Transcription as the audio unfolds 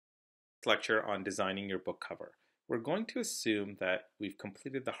Lecture on designing your book cover. We're going to assume that we've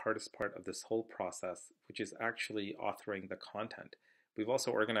completed the hardest part of this whole process, which is actually authoring the content. We've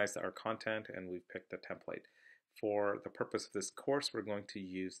also organized our content and we've picked a template. For the purpose of this course, we're going to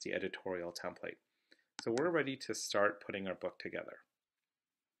use the editorial template. So we're ready to start putting our book together.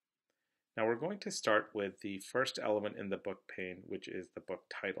 Now we're going to start with the first element in the book pane, which is the book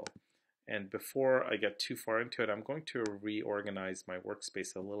title. And before I get too far into it, I'm going to reorganize my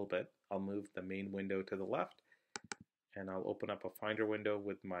workspace a little bit. I'll move the main window to the left, and I'll open up a Finder window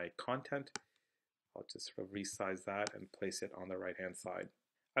with my content. I'll just sort of resize that and place it on the right-hand side.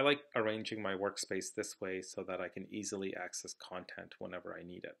 I like arranging my workspace this way so that I can easily access content whenever I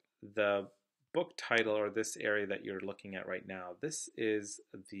need it. The book title, or this area that you're looking at right now, this is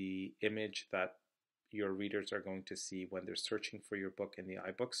the image that your readers are going to see when they're searching for your book in the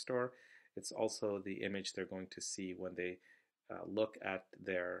iBooks store. It's also the image they're going to see when they look at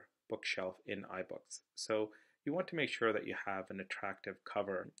their bookshelf in iBooks. So you want to make sure that you have an attractive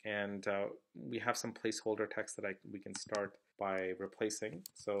cover, and we have some placeholder text that we can start by replacing.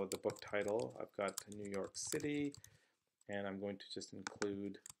 So the book title, I've got New York City, and I'm going to just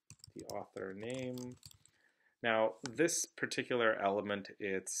include the author name. Now, this particular element,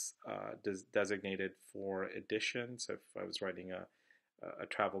 it's designated for edition. So if I was writing a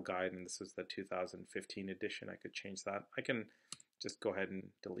travel guide and this was the 2015 edition, I could change that. I can just go ahead and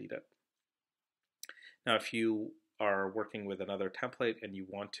delete it. Now, if you are working with another template and you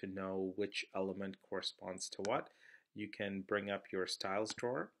want to know which element corresponds to what, you can bring up your styles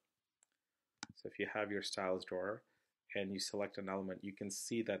drawer. So if you have your styles drawer and you select an element, you can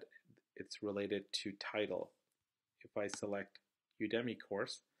see that it's related to title. If I select Udemy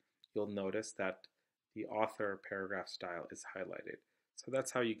course, you'll notice that the author paragraph style is highlighted. So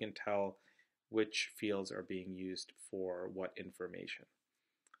that's how you can tell which fields are being used for what information.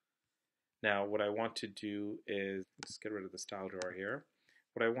 Now what I want to do is, just get rid of the style drawer here.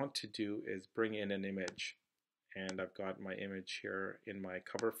 What I want to do is bring in an image, and I've got my image here in my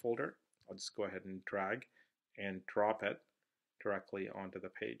cover folder. I'll just go ahead and drag and drop it directly onto the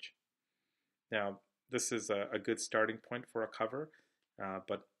page. Now this is a good starting point for a cover,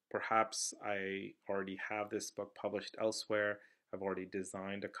 but perhaps I already have this book published elsewhere. I've already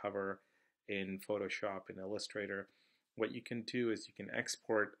designed a cover in Photoshop and Illustrator. What you can do is you can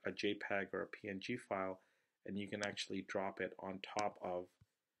export a JPEG or a PNG file, and you can actually drop it on top of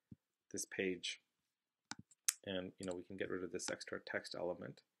this page. And we can get rid of this extra text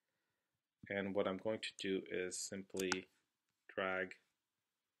element. And what I'm going to do is simply drag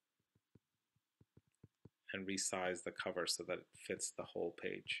and resize the cover so that it fits the whole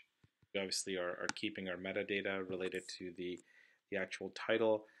page. We obviously are keeping our metadata related to the actual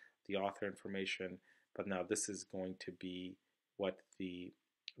title, the author information, but now this is going to be what the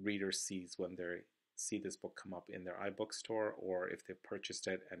reader sees when they see this book come up in their iBooks store, or if they've purchased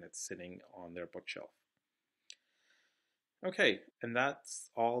it and it's sitting on their bookshelf. Okay, and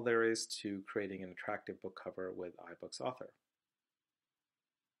that's all there is to creating an attractive book cover with iBooks Author.